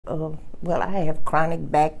well, I have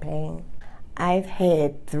chronic back pain. I've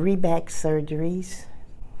had 3 back surgeries.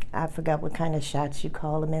 I forgot what kind of shots you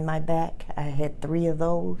call them in my back. I had 3 of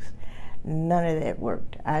those. None of that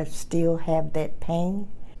worked. I still have that pain.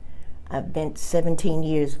 I've been 17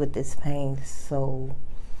 years with this pain, so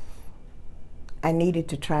I needed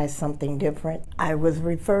to try something different. I was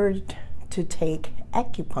referred to take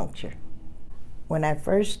acupuncture. When I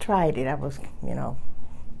first tried it, I was,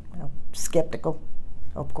 skeptical,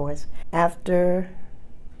 of course. After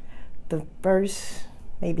the first,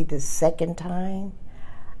 maybe the second time,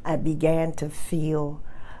 I began to feel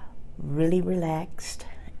really relaxed,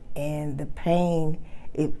 and the pain,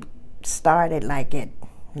 it started like at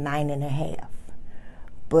 9.5.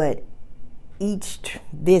 But each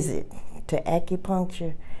visit to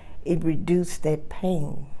acupuncture, it reduced that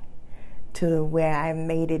pain to where I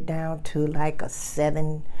made it down to like a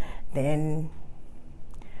 7. Then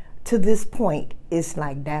to this point, it's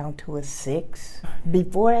like down to a 6.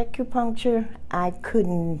 Before acupuncture, I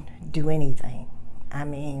couldn't do anything. I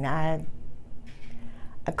mean, I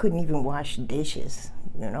couldn't even wash dishes.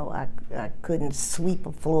 I couldn't sweep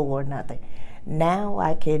a floor or nothing. Now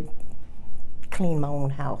I could clean my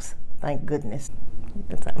own house, thank goodness.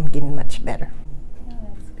 I'm getting much better.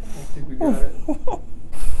 Oh, that's good. I think we got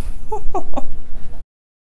it.